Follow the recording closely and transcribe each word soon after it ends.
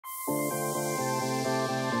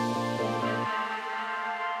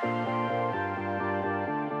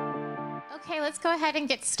Okay, let's go ahead and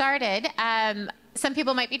get started. Some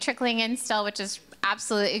people might be trickling in still, which is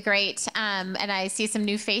absolutely great. And I see some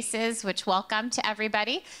new faces, which welcome to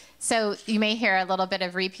everybody. So you may hear a little bit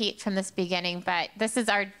of repeat from this beginning, but this is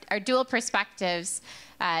our dual perspectives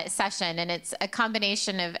session, and it's a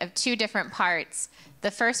combination of two different parts. The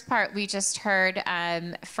first part we just heard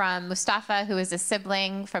from Mustafa, who is a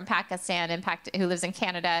sibling from Pakistan, who lives in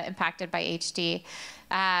Canada, impacted by HD.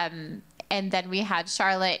 And then we had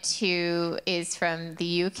Charlotte, who is from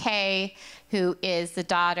the UK, who is the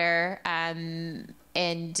daughter, and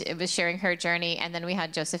was sharing her journey. And then we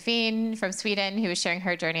had Josephine from Sweden, who was sharing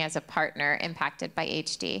her journey as a partner impacted by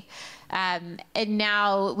HD. And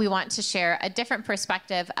now we want to share a different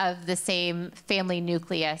perspective of the same family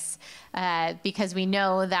nucleus, because we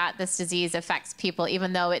know that this disease affects people,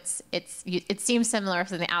 even though it seems similar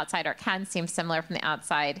from the outside, or can seem similar from the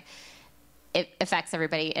outside. It affects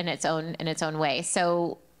everybody in its own way.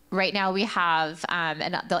 So right now we have,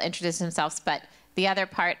 and they'll introduce themselves, but the other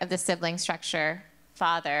part of the sibling structure,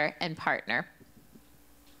 father and partner.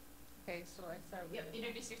 Okay, so I start with... Yep,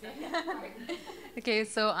 introduce yourself. Okay,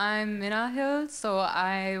 so I'm Minahil. So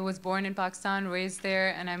I was born in Pakistan, raised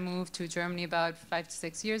there, and I moved to Germany about 5 to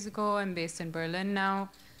 6 years ago. I'm based in Berlin now.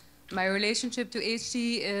 My relationship to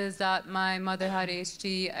HD is that my mother had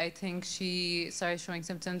HD. I think she started showing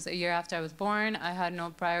symptoms a year after I was born. I had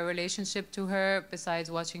no prior relationship to her besides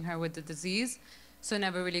watching her with the disease. So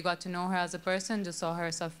never really got to know her as a person, just saw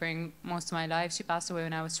her suffering most of my life. She passed away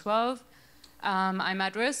when I was 12. I'm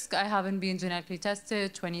at risk. I haven't been genetically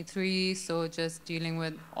tested, 23, so just dealing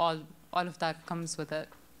with all of that comes with it.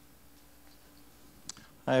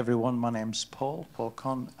 Hi everyone, my name's Paul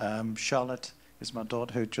Conn. Charlotte is my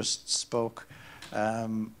daughter who just spoke.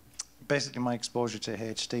 Basically, my exposure to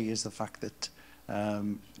HD is the fact that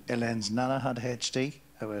Elaine's nana had HD,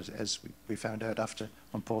 as we found out after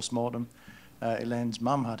on post-mortem. Elaine's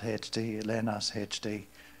mum had HD, Elaine has HD,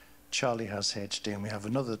 Charlie has HD, and we have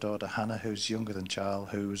another daughter, Hannah, who's younger than Charles,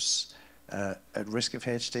 who's at risk of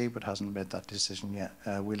HD but hasn't made that decision yet.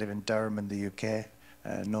 We live in Durham in the UK,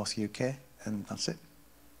 North UK, and that's it.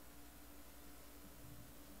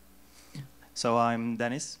 So I'm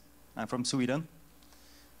Dennis, I'm from Sweden,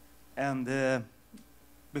 and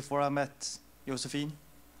before I met Josephine,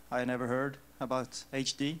 I never heard about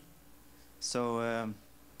HD, so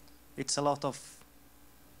it's a lot of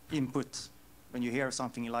input when you hear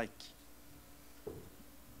something like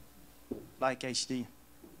HD.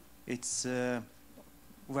 It's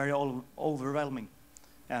very overwhelming,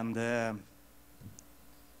 and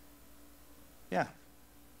yeah.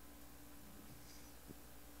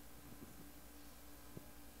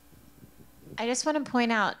 I just want to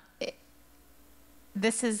point out,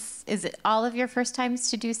 is it all of your first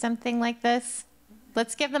times to do something like this?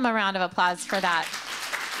 Let's give them a round of applause for that.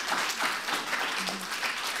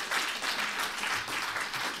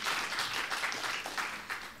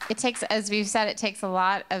 It takes, as we've said, it takes a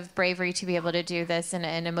lot of bravery to be able to do this,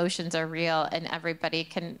 and emotions are real, and everybody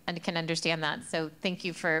can understand that. So thank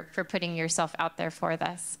you for putting yourself out there for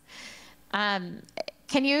this.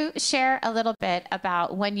 Can you share a little bit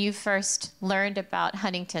about when you first learned about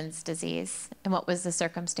Huntington's disease, and what was the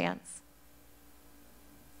circumstance?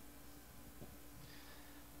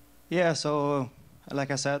 Yeah, so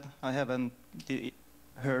like I said, I haven't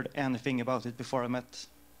heard anything about it before I met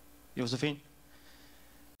Josephine.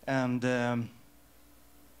 And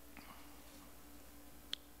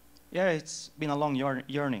yeah, it's been a long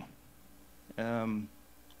journey,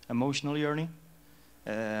 emotional journey.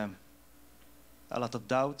 A lot of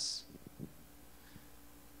doubts.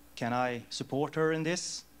 Can I support her in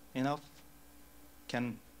this enough?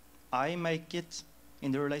 Can I make it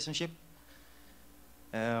in the relationship?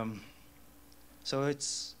 So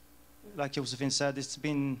it's, like Josephine said, it's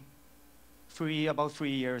been about 3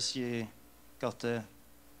 years she got the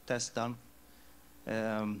test done.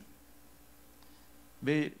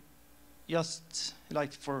 We just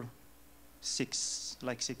like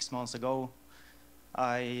 6 months ago,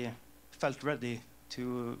 I felt ready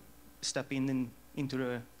to step into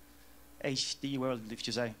the HD world, if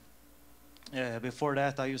you say. Before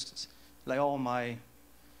that, I used like all my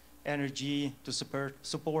energy to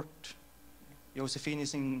support Josephine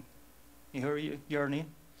in her journey.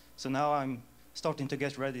 So now I'm starting to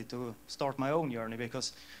get ready to start my own journey,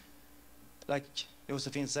 because, like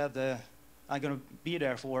Josephine said, I'm gonna be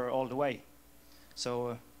there for her all the way.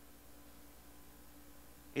 So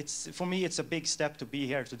for me, it's a big step to be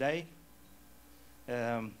here today.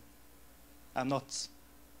 I'm not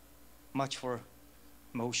much for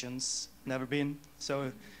emotions, never been.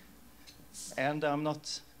 So, and I'm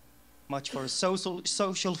not much for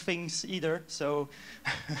social things either. So,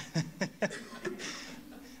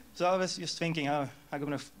 so I was just thinking, I'm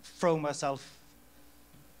going to throw myself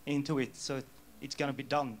into it, so it's going to be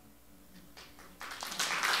done.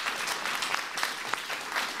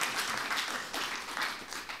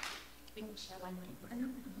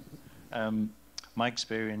 My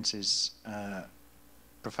experience is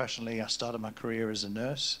professionally, I started my career as a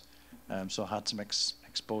nurse, so I had some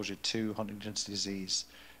exposure to Huntington's disease,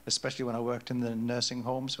 especially when I worked in the nursing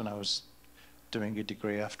homes when I was doing a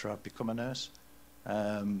degree after I'd become a nurse.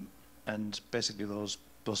 And basically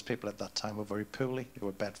those people at that time were very poorly, they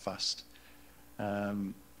were bedfast.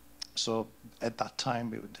 So at that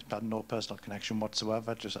time, it had no personal connection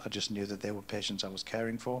whatsoever. I just knew that they were patients I was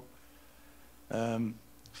caring for.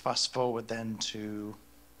 Fast forward then to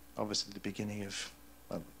obviously the beginning of,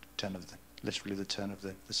 literally the turn of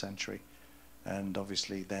the century. And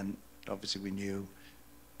obviously we knew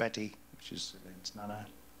Betty, which is Elaine's nana,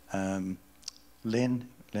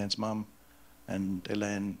 Elaine's mum, and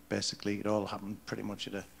Elaine. Basically it all happened pretty much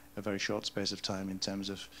at a very short space of time in terms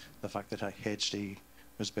of the fact that HD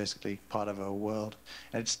was basically part of our world.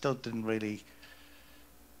 And it still didn't really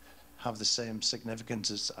have the same significance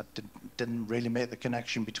as I didn't really make the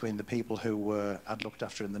connection between the people who I'd looked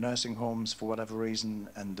after in the nursing homes for whatever reason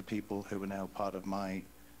and the people who were now part of my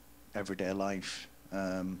everyday life.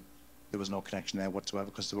 There was no connection there whatsoever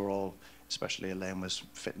because they were all, especially Elaine, was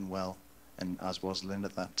fitting well, and as was Lynn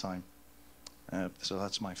at that time. So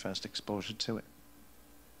that's my first exposure to it.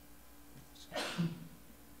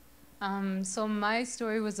 So my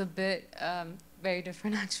story was a bit very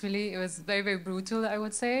different, actually. It was very, very brutal, I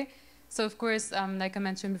would say. So of course, like I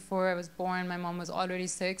mentioned before, I was born, my mom was already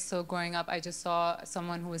sick. So growing up, I just saw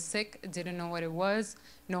someone who was sick, didn't know what it was.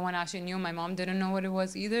 No one actually knew. My mom didn't know what it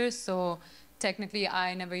was either. So technically,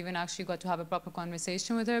 I never even actually got to have a proper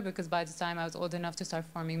conversation with her because by the time I was old enough to start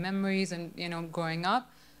forming memories and, you know, growing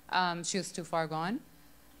up, she was too far gone.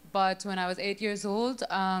 But when I was 8 years old,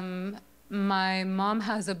 my mom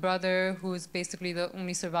has a brother who's basically the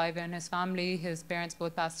only survivor in his family. His parents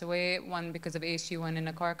both passed away, one because of HD, one in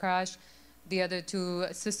a car crash. The other two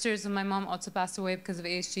sisters of my mom also passed away because of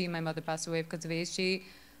HD. My mother passed away because of HD.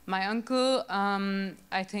 My uncle,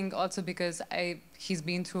 I think also because he's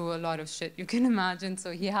been through a lot of shit, you can imagine,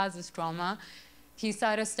 so he has this trauma. He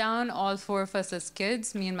sat us down, all four of us as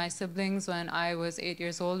kids, me and my siblings, when I was 8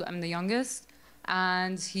 years old. I'm the youngest.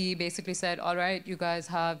 And he basically said, all right, you guys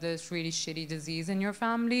have this really shitty disease in your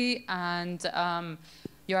family, and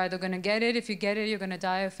you're either going to get it. If you get it, you're going to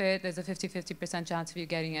die of it. There's a 50-50% chance of you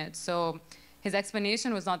getting it. So his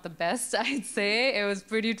explanation was not the best, I'd say. It was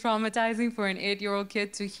pretty traumatizing for an 8-year-old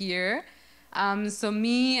kid to hear. So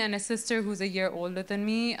me and a sister who's a year older than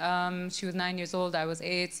me, she was 9 years old, I was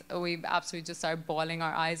 8. We absolutely just started bawling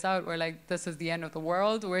our eyes out. We're like, this is the end of the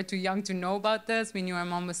world. We're too young to know about this. We knew our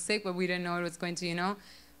mom was sick, but we didn't know it was going to, you know,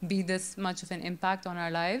 be this much of an impact on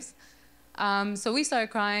our lives. So we started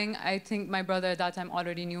crying. I think my brother at that time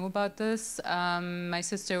already knew about this. My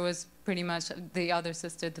sister was pretty much the other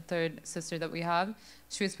sister, the third sister that we have.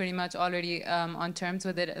 She was pretty much already on terms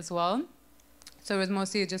with it as well. So it was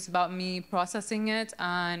mostly just about me processing it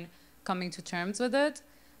and coming to terms with it.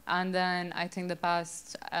 And then I think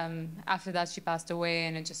after that she passed away,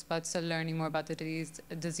 and it's just about still learning more about the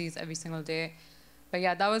disease every single day. But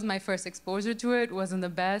yeah, that was my first exposure to it. It wasn't the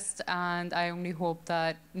best, and I only hope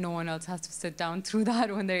that no one else has to sit down through that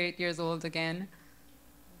when they're 8 years old again.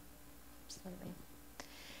 Absolutely.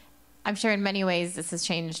 I'm sure in many ways this has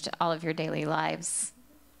changed all of your daily lives.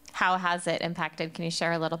 How has it impacted? Can you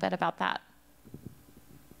share a little bit about that?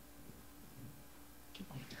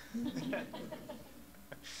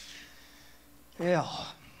 Yeah.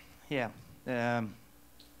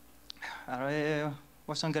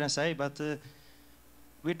 What I'm gonna say, but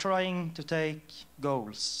we're trying to take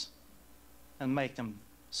goals and make them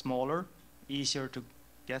smaller, easier to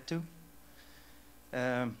get to.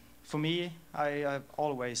 For me, I've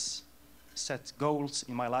always set goals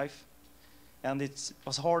in my life, and it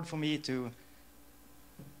was hard for me to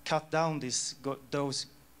cut down those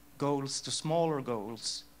goals to smaller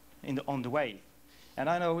goals on the way. And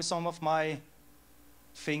I know some of my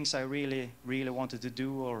things I really wanted to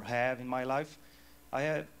do or have in my life,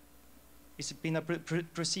 it's been a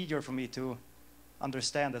procedure for me to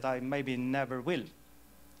understand that I maybe never will.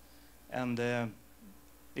 And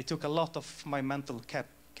it took a lot of my mental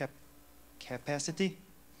capacity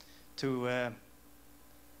to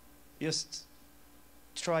just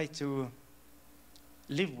try to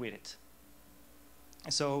live with it.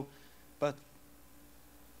 So, but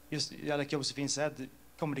just like Josephine said,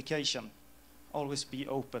 communication, always be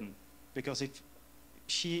open, because if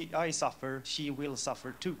I suffer, she will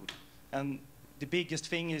suffer too. And the biggest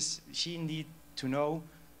thing is she need to know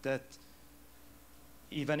that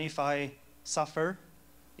even if I suffer,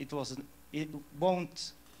 it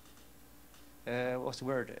won't, what's the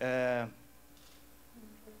word? Yeah.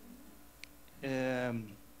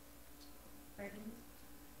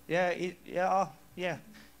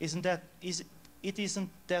 It isn't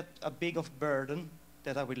that a big of burden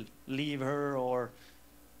that I will leave her or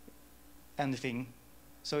anything.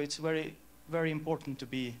 So it's very, very important to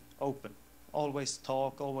be open. Always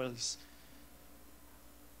talk, always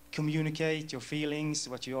communicate your feelings,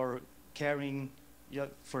 what you're carrying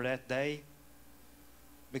for that day.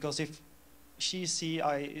 Because if she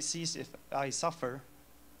sees if I suffer,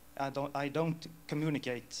 I don't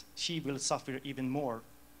communicate, she will suffer even more.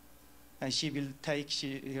 And she will take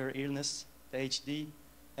her illness, the HD,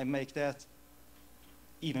 and make that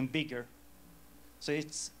even bigger. So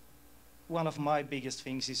it's one of my biggest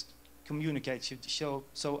things is communicate,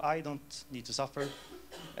 so I don't need to suffer,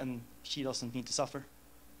 and she doesn't need to suffer.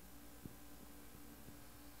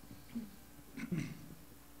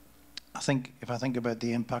 I think if I think about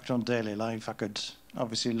the impact on daily life, I could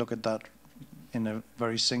obviously look at that in a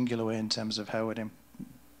very singular way in terms of how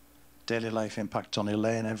daily life impacts on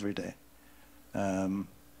Elaine every day.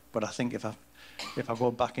 But I think if I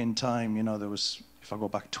go back in time, you know, if I go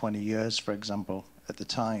back 20 years, for example, at the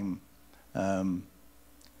time,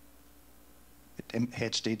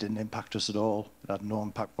 HD didn't impact us at all. It had no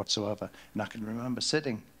impact whatsoever. And I can remember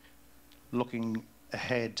looking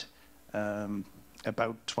ahead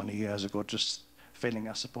about 20 years ago, just feeling,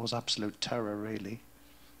 I suppose, absolute terror, really,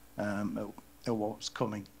 at what was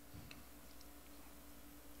coming.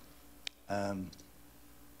 And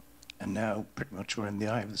now, pretty much, we're in the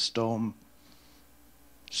eye of the storm.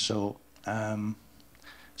 So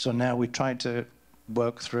now we try to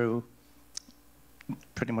work through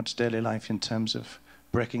pretty much daily life in terms of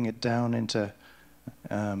breaking it down into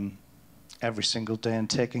every single day and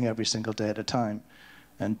taking every single day at a time,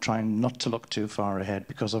 and trying not to look too far ahead,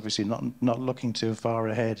 because obviously not looking too far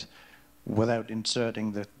ahead without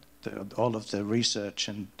inserting all of the research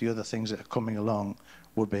and the other things that are coming along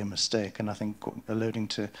would be a mistake. And I think alluding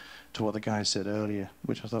to what the guy said earlier,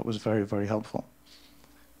 which I thought was very, very helpful.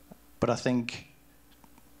 But I think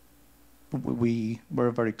we're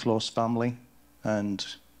a very close family, and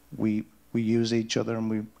we use each other,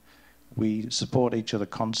 and we support each other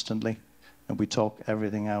constantly, and we talk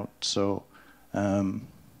everything out. So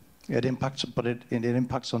it impacts, but it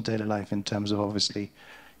impacts on daily life in terms of, obviously,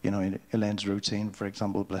 you know, Elaine's routine, for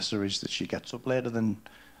example, bless her, is that she gets up later than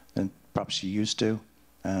perhaps she used to.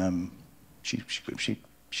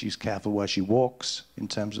 She's careful where she walks in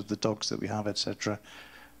terms of the dogs that we have, etc.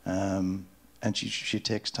 And she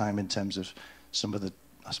takes time in terms of some of the,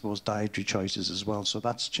 I suppose, dietary choices as well. So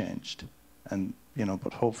that's changed, and you know,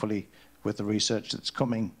 but hopefully with the research that's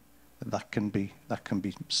coming, that can be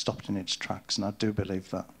stopped in its tracks, and I do believe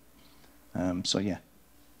that. So yeah.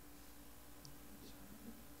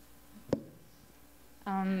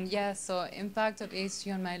 Yeah, so impact of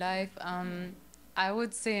HD on my life, I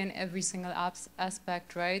would say in every single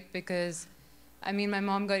aspect, right? Because, I mean, my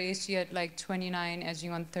mom got HD at like 29,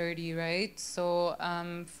 edging on 30, right? So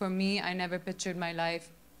for me, I never pictured my life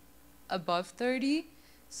above 30.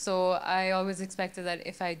 So I always expected that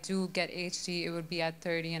if I do get HD, it would be at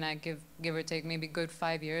 30, and I give or take maybe good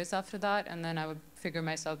 5 years after that, and then I would figure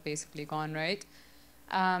myself basically gone, right?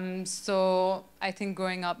 So I think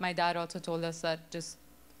growing up, my dad also told us that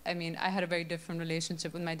I had a very different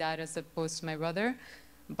relationship with my dad as opposed to my brother.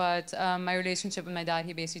 But my relationship with my dad,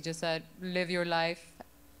 he basically just said, live your life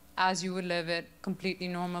as you would live it, completely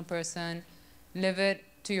normal person, live it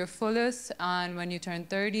to your fullest, and when you turn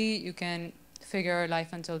 30, you can figure your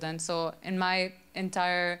life until then. So in my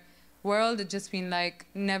entire world, it's just been like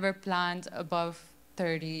never planned above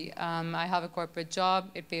 30. I have a corporate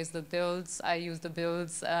job, it pays the bills, I use the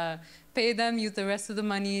bills, pay them, use the rest of the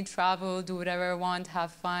money, travel, do whatever I want,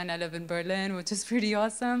 have fun. I live in Berlin, which is pretty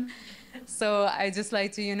awesome. So I just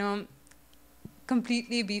like to, you know,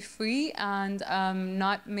 completely be free and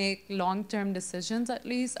not make long-term decisions, at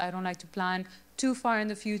least. I don't like to plan too far in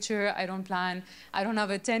the future. I don't have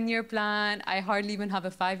a 10-year plan. I hardly even have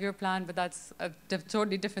a 5-year plan, but that's a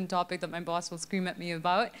totally different topic that my boss will scream at me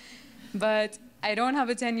about. But I don't have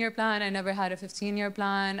a 10-year plan. I never had a 15-year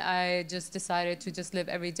plan. I just decided to just live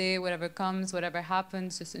every day, whatever comes, whatever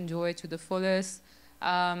happens, just enjoy to the fullest.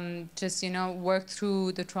 Just, you know, work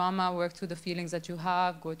through the trauma, work through the feelings that you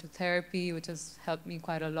have, go to therapy, which has helped me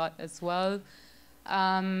quite a lot as well.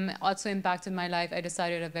 Also impacted my life. I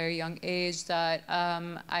decided at a very young age that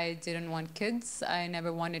I didn't want kids. I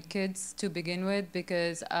never wanted kids to begin with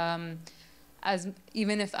because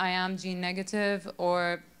even if I am gene negative,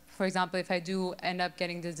 or for example, if I do end up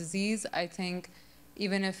getting the disease, I think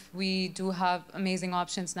even if we do have amazing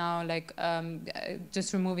options now, like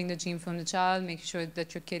just removing the gene from the child, making sure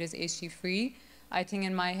that your kid is HD free, I think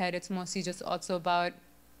in my head it's mostly just also about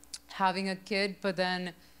having a kid, but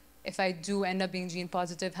then if I do end up being gene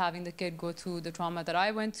positive, having the kid go through the trauma that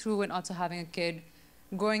I went through, and also having a kid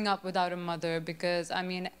growing up without a mother, because I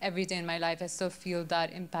mean, every day in my life I still feel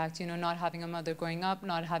that impact, you know, not having a mother growing up,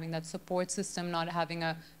 not having that support system, not having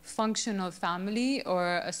a functional family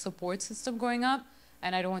or a support system growing up.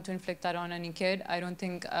 And I don't want to inflict that on any kid. I don't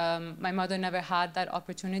think, my mother never had that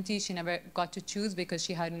opportunity. She never got to choose because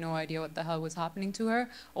she had no idea what the hell was happening to her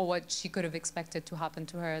or what she could have expected to happen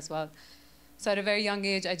to her as well. So at a very young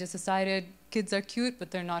age, I just decided kids are cute, but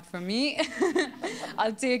they're not for me.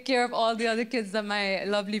 I'll take care of all the other kids that my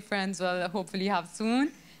lovely friends will hopefully have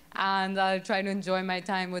soon. And I'll try to enjoy my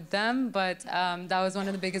time with them. But that was one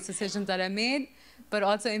of the biggest decisions that I made. But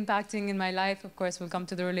also impacting in my life, of course, we'll come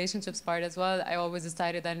to the relationships part as well. I always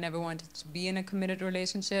decided that I never wanted to be in a committed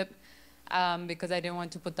relationship because I didn't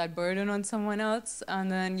want to put that burden on someone else. And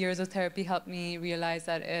then years of therapy helped me realize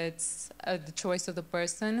that it's the choice of the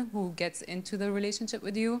person who gets into the relationship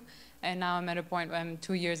with you. And now I'm at a point where I'm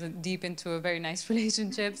 2 years deep into a very nice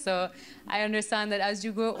relationship. So I understand that as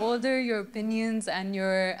you grow older, your opinions and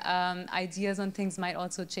your ideas on things might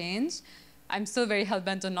also change. I'm still very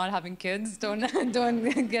hell-bent on not having kids. Don't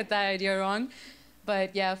get that idea wrong.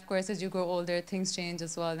 But yeah, of course, as you grow older, things change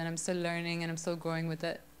as well. And I'm still learning and I'm still growing with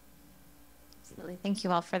it. Absolutely. Thank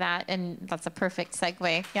you all for that. And that's a perfect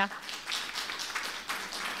segue. Yeah.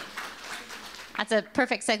 That's a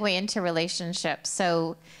perfect segue into relationships.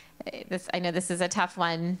 So I know this is a tough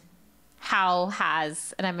one. How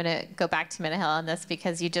has, and I'm going to go back to Minahil on this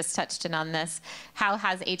because you just touched in on this, how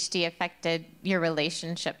has HD affected your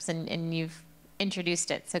relationships? And you've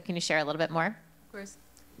introduced it, so can you share a little bit more? Of course.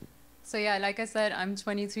 So yeah, like I said, I'm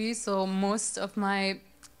 23, so most of my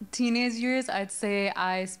teenage years, I'd say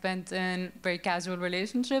I spent in very casual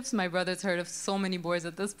relationships. My brother's heard of so many boys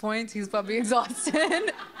at this point. He's probably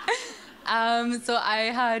exhausted. So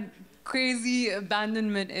I had crazy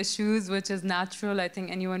abandonment issues, which is natural. I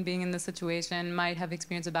think anyone being in this situation might have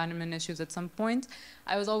experienced abandonment issues at some point.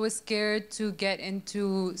 I was always scared to get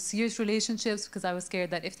into serious relationships because I was scared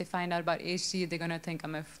that if they find out about HD, they're going to think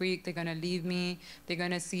I'm a freak, they're going to leave me, they're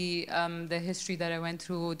going to see the history that I went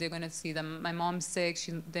through, they're going to see that my mom's sick,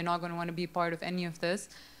 they're not going to want to be part of any of this.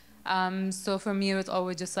 So for me, it was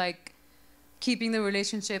always just like keeping the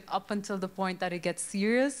relationship up until the point that it gets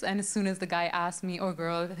serious. And as soon as the guy asked me, or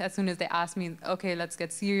girl, as soon as they asked me, okay, let's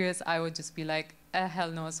get serious, I would just be like,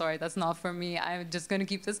 hell no, sorry, that's not for me. I'm just going to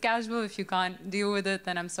keep this casual. If you can't deal with it,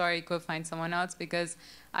 then I'm sorry, go find someone else, because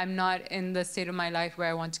I'm not in the state of my life where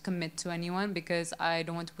I want to commit to anyone because I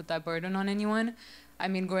don't want to put that burden on anyone. I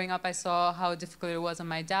mean, growing up, I saw how difficult it was on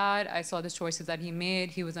my dad. I saw the choices that he made.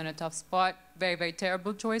 He was in a tough spot, very, very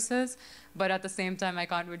terrible choices. But at the same time, I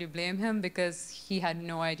can't really blame him because he had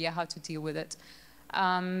no idea how to deal with it.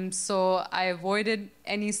 So I avoided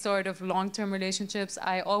any sort of long-term relationships.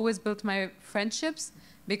 I always built my friendships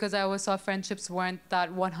because I always saw friendships weren't that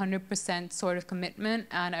 100% sort of commitment.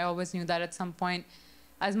 And I always knew that at some point,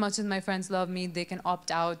 as much as my friends love me, they can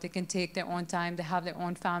opt out, they can take their own time, they have their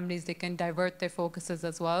own families, they can divert their focuses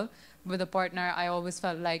as well. With a partner, I always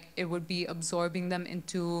felt like it would be absorbing them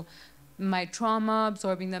into my trauma,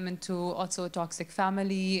 absorbing them into also a toxic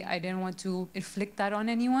family. I didn't want to inflict that on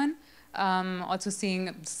anyone. Also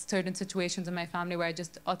seeing certain situations in my family where I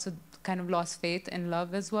just also kind of lost faith in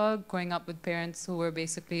love as well, growing up with parents who were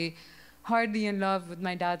basically hardly in love with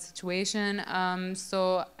my dad's situation.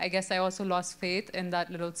 So I guess I also lost faith in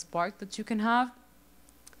that little spark that you can have.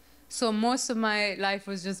 So most of my life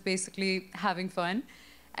was just basically having fun.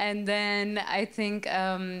 And then I think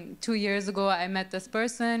 2 years ago, I met this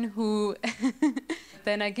person who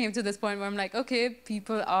then I came to this point where I'm like, okay,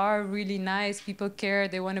 people are really nice. People care.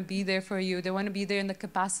 They want to be there for you. They want to be there in the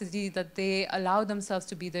capacity that they allow themselves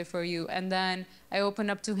to be there for you. And then I opened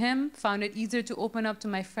up to him, found it easier to open up to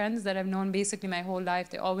my friends that I've known basically my whole life.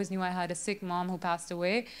 They always knew I had a sick mom who passed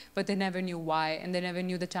away, but they never knew why. And they never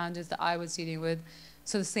knew the challenges that I was dealing with.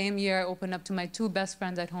 So the same year, I opened up to my 2 best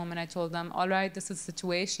friends at home, and I told them, all right, this is the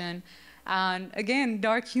situation. And again,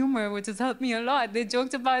 dark humor, which has helped me a lot. They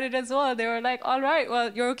joked about it as well. They were like, all right,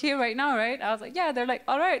 well, you're okay right now, right? I was like, yeah. They're like,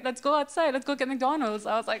 all right, let's go outside. Let's go get McDonald's.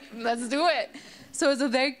 I was like, let's do it. So it was a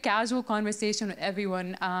very casual conversation with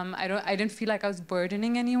everyone. I didn't feel like I was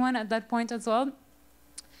burdening anyone at that point as well.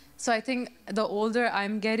 So I think the older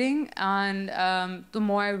I'm getting and the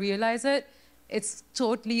more I realize it, it's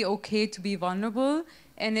totally okay to be vulnerable.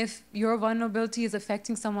 And if your vulnerability is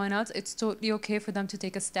affecting someone else, it's totally okay for them to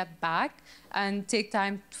take a step back and take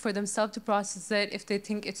time for themselves to process it if they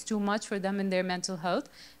think it's too much for them in their mental health.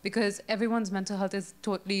 Because everyone's mental health is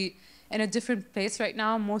totally in a different place right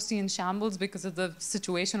now, mostly in shambles because of the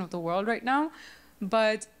situation of the world right now.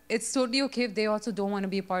 But it's totally okay if they also don't want to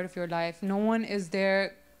be a part of your life. No one is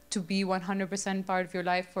there to be 100% part of your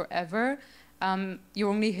life forever. You're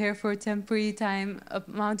only here for a temporary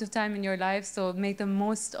amount of time in your life, so make the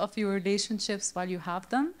most of your relationships while you have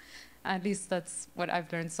them. At least that's what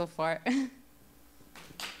I've learned so far.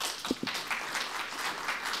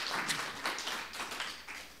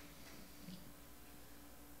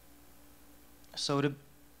 So the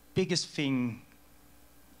biggest thing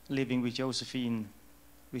living with Josephine,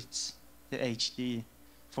 with the HD,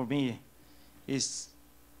 for me, is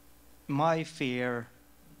my fear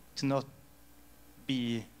to not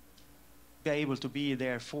be able to be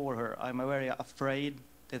there for her. I'm very afraid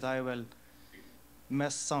that I will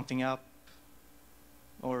mess something up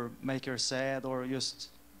or make her sad or just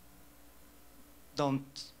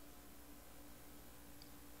don't.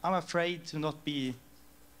 I'm afraid to not be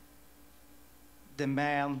the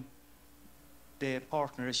man, the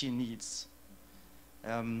partner she needs.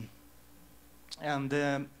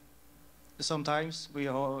 Sometimes we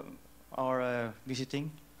are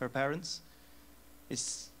visiting her parents.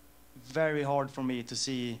 It's very hard for me to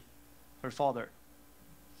see her father.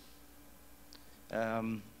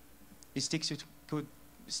 It could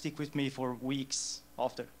stick with me for weeks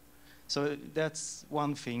after. So that's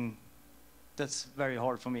one thing that's very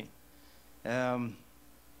hard for me.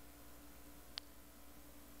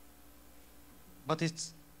 But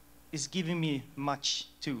it's giving me much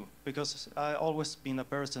too, because I've always been a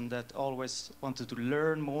person that always wanted to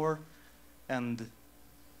learn more, and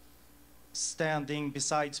standing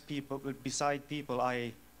beside people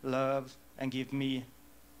I love and give me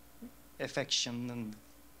affection and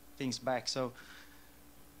things back. So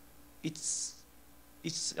it's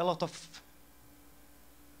a lot of,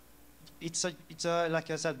 it's a like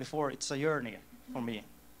I said before, it's a journey for me.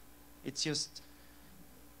 It's just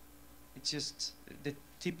the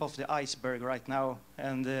tip of the iceberg right now,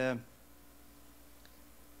 and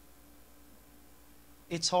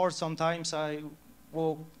it's hard sometimes. I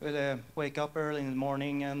wake up early in the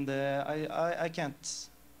morning, and I can't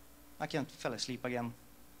fall asleep again,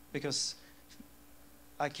 because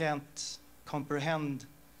I can't comprehend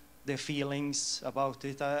the feelings about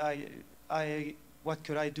it. What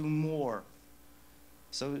could I do more?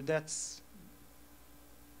 So that's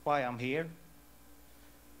why I'm here.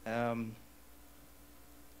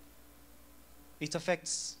 It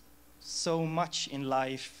affects so much in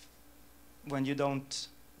life when you don't.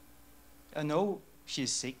 I know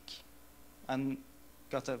she's sick and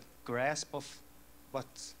got a grasp of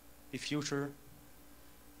what the future,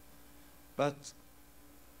 but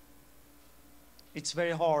it's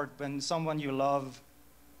very hard when someone you love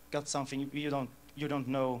got something you don't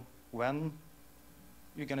know when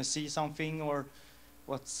you're gonna see something or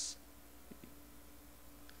what's.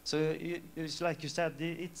 So it's like you said,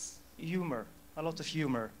 it's humor, a lot of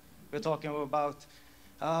humor. We're talking about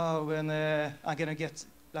when I'm gonna get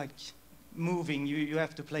like moving, you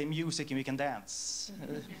have to play music and we can dance.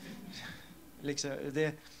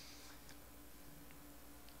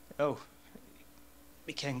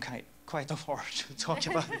 Became quite hard to talk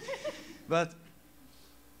about, but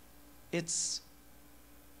it's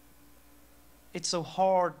so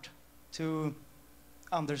hard to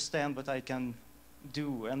understand what I can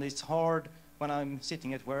do, and it's hard when I'm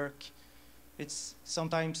sitting at work.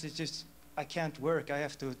 Sometimes it's just I can't work. I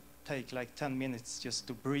have to take like 10 minutes just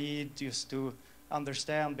to breathe, just to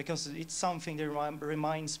understand, because it's something that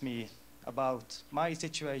reminds me about my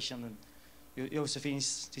situation and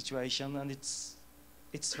Josephine's situation, and it's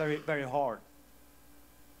very, very hard.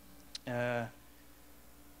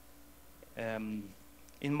 In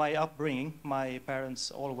my upbringing, my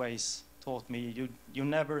parents always taught me, you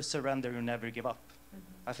never surrender, you never give up.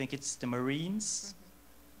 Mm-hmm. I think it's the Marines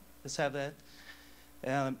that have that.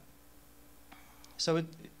 So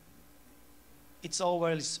it's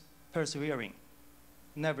always persevering,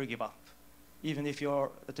 never give up, even if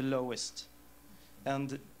you're at the lowest.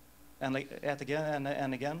 And like again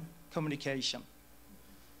and again, communication.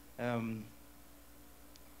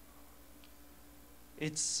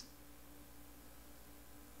 It's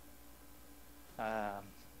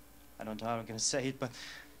I don't know how I'm going to say it, but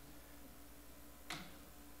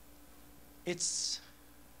it's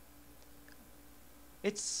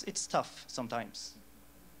tough sometimes.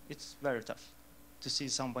 It's very tough. to see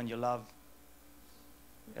someone you love.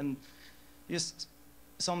 And just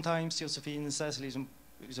sometimes Josephine says,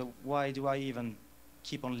 so why do I even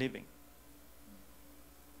keep on living?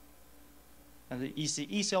 And the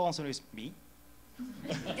easy answer is me.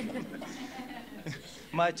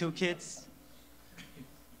 My 2 kids,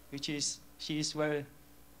 which she is very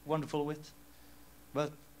wonderful with.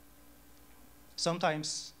 But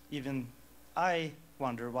sometimes even I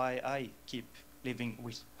wonder why I keep living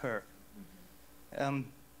with her.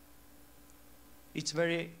 It's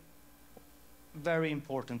very, very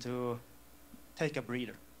important to take a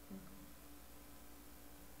breather.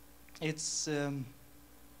 It's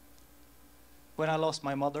when I lost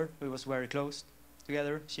my mother, we was very close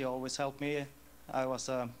together. She always helped me. I was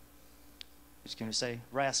just gonna say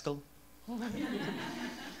rascal.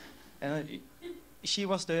 And she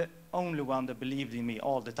was the only one that believed in me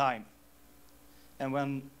all the time. And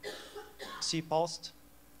when she passed,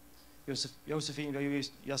 Josephine, we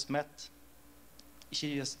just met,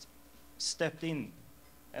 she just stepped in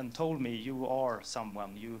and told me, you are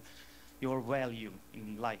someone, your value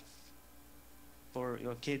in life, for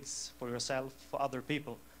your kids, for yourself, for other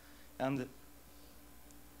people. And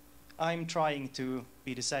I'm trying to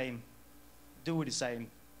be the same, do the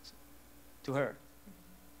same to her.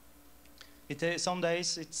 Some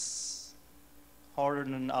days it's harder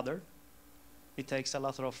than other. It takes a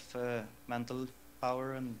lot of mental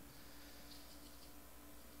power and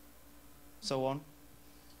so on.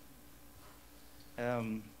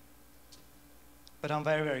 But I'm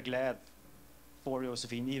very, very glad for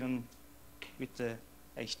Josephine, even with the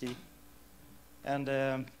HD. And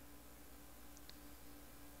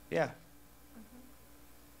yeah.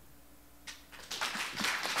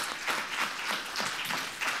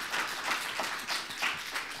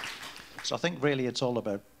 So I think really it's all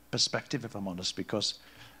about perspective, if I'm honest, because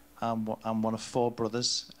I'm one of 4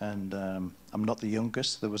 brothers, and I'm not the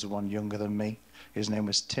youngest. There was one younger than me. His name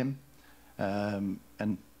was Tim,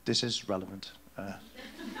 and this is relevant.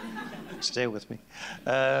 Stay with me.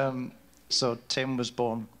 So Tim was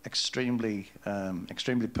born extremely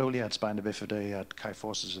poorly. He had spina bifida, he had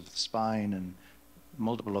kyphosis of the spine, and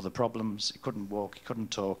multiple other problems. He couldn't walk, he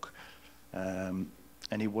couldn't talk, and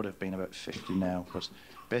he would have been about 50 now. But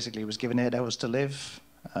basically, he was given 8 hours to live.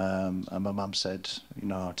 And my mum said, you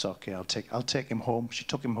know, it's okay, I'll take him home. She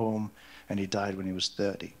took him home, and he died when he was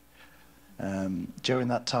 30. During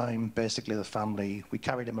that time, basically the family, we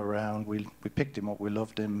carried him around, we picked him up, we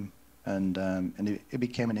loved him, and it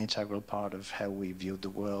became an integral part of how we viewed the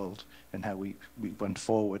world and how we went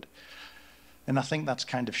forward. And I think that's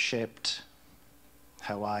kind of shaped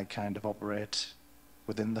how I kind of operate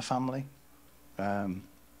within the family.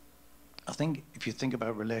 I think if you think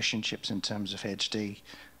about relationships in terms of HD,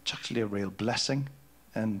 it's actually a real blessing.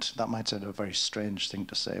 And that might sound a very strange thing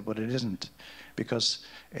to say, but it isn't, because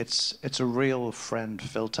it's a real friend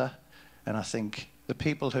filter. And I think the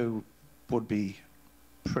people who would be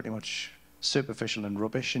pretty much superficial and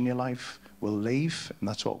rubbish in your life will leave, and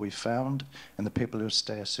that's what we've found. And the people who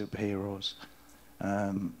stay are superheroes.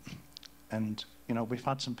 And you know, we've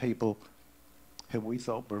had some people who we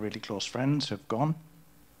thought were really close friends who've gone.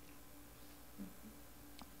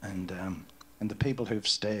 And the people who've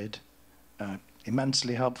stayed,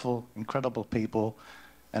 immensely helpful, incredible people,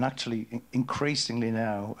 and actually increasingly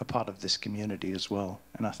now a part of this community as well.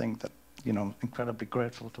 And I think that, you know, incredibly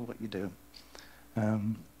grateful to what you do.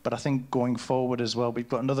 But I think going forward as well, we've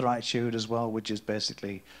got another attitude as well, which is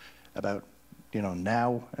basically about, you know,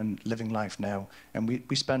 now and living life now. And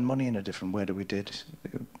we spend money in a different way than we did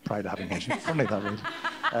prior to having it. Funny that really.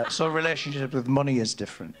 So relationship with money is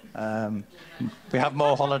different. We have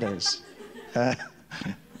more holidays.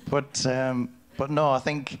 But no, I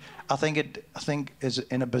think is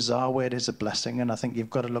in a bizarre way it is a blessing, and I think you've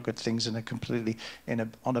got to look at things in a completely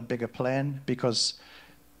on a bigger plane, because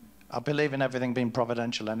I believe in everything being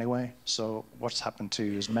providential anyway. So what's happened to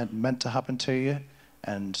you is meant to happen to you,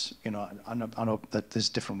 and you know I know that there's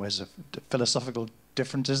different ways of philosophical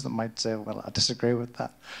differences that might say, well, I disagree with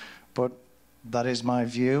that, but that is my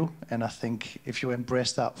view, and I think if you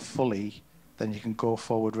embrace that fully, then you can go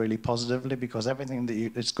forward really positively, because everything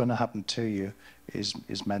that's going to happen to you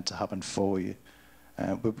is meant to happen for you.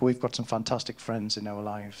 We've got some fantastic friends in our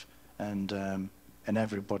life, and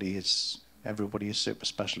everybody is super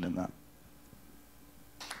special in that.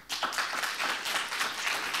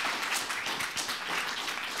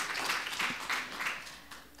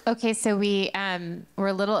 Okay, so we're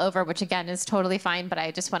a little over, which again is totally fine, but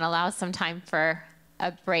I just want to allow some time for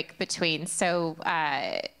a break between. So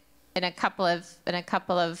in a couple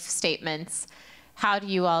of statements, how do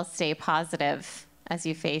you all stay positive as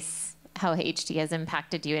you face how HD has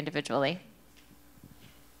impacted you individually?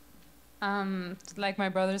 Like my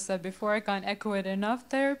brother said before, I can't echo it enough,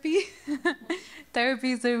 therapy.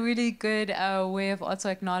 Therapy is a really good way of also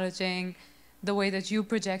acknowledging the way that you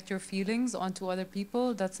project your feelings onto other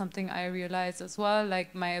people. That's something I realized as well,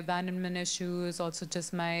 like my abandonment issues, also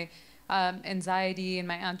just my anxiety and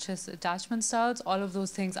my anxious attachment styles. All of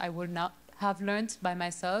those things I would not have learned by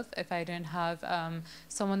myself if I didn't have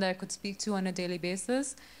someone that I could speak to on a daily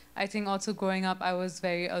basis. I think also growing up, I was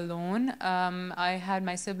very alone. I had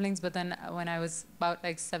my siblings, but then when I was about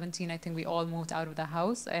like 17, I think we all moved out of the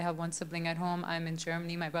house. I have one sibling at home. I'm in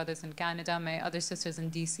Germany. My brother's in Canada. My other sister's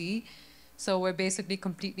in DC. So we're basically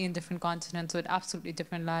completely in different continents with absolutely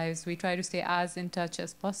different lives. We try to stay as in touch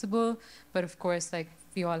as possible, but of course, like,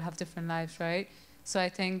 we all have different lives, right? So I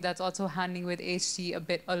think that's also handling with HD a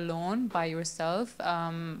bit alone by yourself.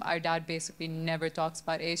 Our dad basically never talks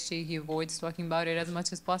about HD. He avoids talking about it as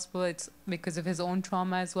much as possible. It's because of his own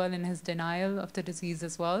trauma as well and his denial of the disease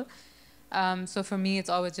as well. So for me, it's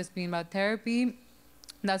always just been about therapy.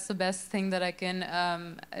 That's the best thing that I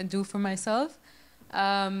can do for myself.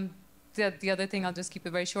 The other thing, I'll just keep it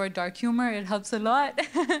very short, dark humor, it helps a lot.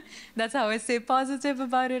 That's how I stay positive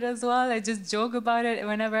about it as well. I just joke about it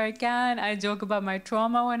whenever I can. I joke about my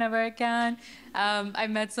trauma whenever I can. I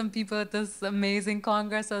met some people at this amazing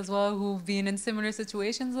congress as well who've been in similar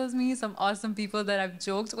situations as me, some awesome people that I've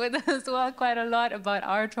joked with as well quite a lot about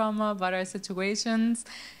our trauma, about our situations.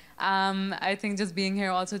 I think just being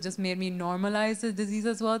here also just made me normalize the disease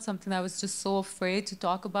as well. It's something I was just so afraid to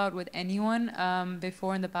talk about with anyone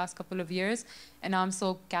before in the past couple of years. And now I'm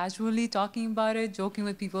so casually talking about it, joking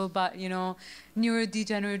with people about, you know,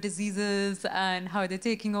 neurodegenerative diseases and how they're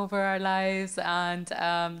taking over our lives. And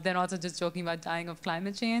then also just joking about dying of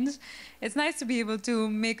climate change. It's nice to be able to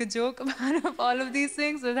make a joke about all of these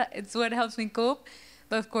things. It's what helps me cope.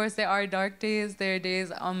 But of course, there are dark days. There are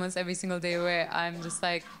days almost every single day where I'm just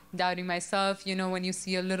like doubting myself. You know, when you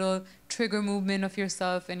see a little trigger movement of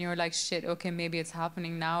yourself and you're like, shit, okay, maybe it's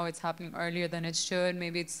happening now. It's happening earlier than it should.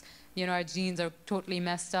 Maybe it's, you know, our genes are totally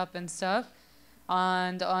messed up and stuff.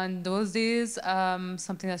 And on those days,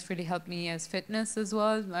 something that's really helped me is fitness as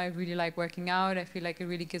well. I really like working out. I feel like it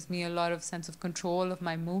really gives me a lot of sense of control of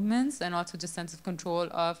my movements and also just sense of control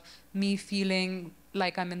of me feeling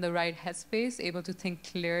like I'm in the right headspace, able to think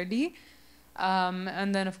clearly.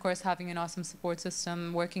 And then, of course, having an awesome support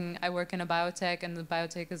system. I work in a biotech, and the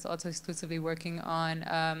biotech is also exclusively working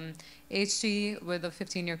on HD with a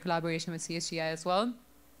 15-year collaboration with CHDI as well.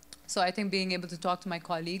 So I think being able to talk to my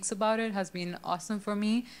colleagues about it has been awesome for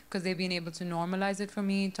me because they've been able to normalize it for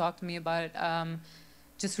me, talk to me about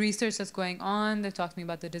just research that's going on. They've talked to me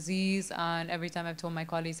about the disease, and every time I've told my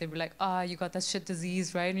colleagues, they were like, you got that shit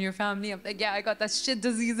disease, right, in your family? I'm like, yeah, I got that shit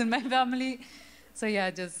disease in my family. So yeah,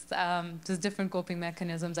 just different coping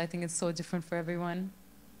mechanisms. I think it's so different for everyone.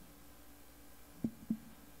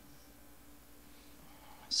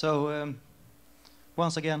 So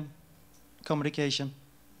once again, communication.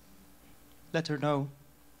 Let her know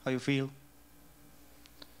how you feel.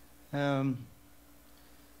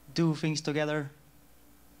 Do things together.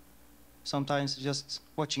 Sometimes just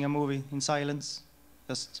watching a movie in silence,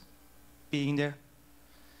 just being there.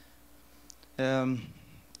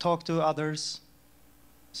 Talk to others.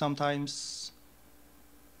 Sometimes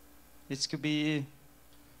it could be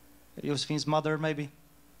Josephine's mother, maybe.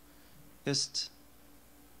 Just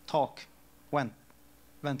talk.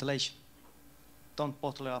 Ventilation. Don't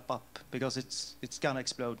bottle it up because it's gonna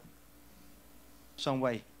explode some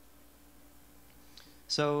way.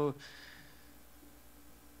 So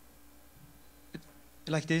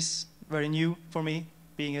like this, very new for me,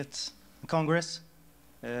 being at Congress.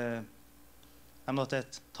 I'm not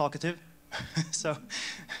that talkative, so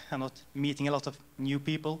I'm not meeting a lot of new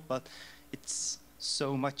people, but it's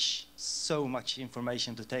so much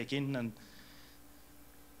information to take in, and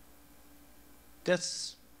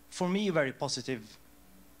that's, for me, a very positive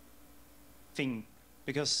thing,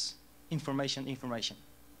 because information.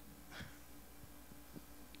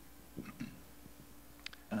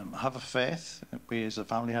 Have a faith. We as a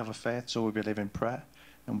family have a faith, so we believe in prayer,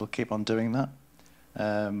 and we'll keep on doing that.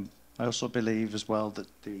 I also believe as well that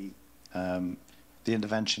the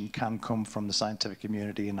intervention can come from the scientific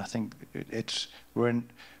community, and I think if you're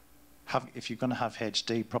going to have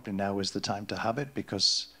HD, probably now is the time to have it,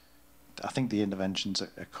 because I think the interventions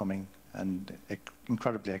are coming and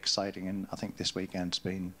incredibly exciting, and I think this weekend's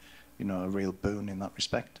been, you know, a real boon in that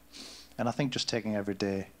respect. And I think just taking every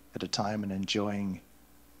day at a time and enjoying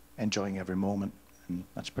every moment, and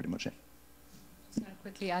that's pretty much it. just going to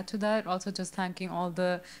quickly add to that. Also, just thanking all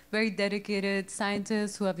the very dedicated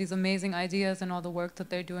scientists who have these amazing ideas and all the work that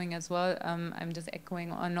they're doing as well. I'm just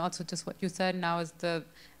echoing on also just what you said. Now is the,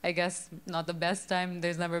 I guess, not the best time.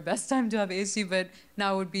 There's never a best time to have HD, but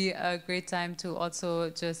now would be a great time to also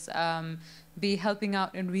just be helping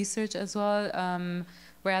out in research as well.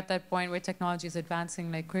 We're at that point where technology is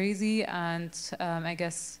advancing like crazy, and I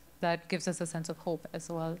guess that gives us a sense of hope as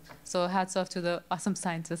well. So hats off to the awesome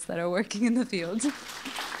scientists that are working in the field.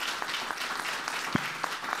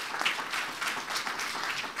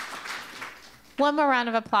 One more round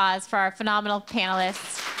of applause for our phenomenal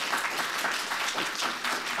panelists.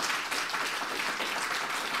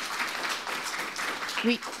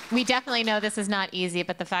 We definitely know this is not easy,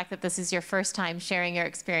 but the fact that this is your first time sharing your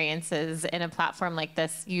experiences in a platform like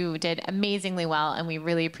this, you did amazingly well, and we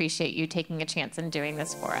really appreciate you taking a chance and doing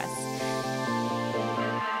this for us.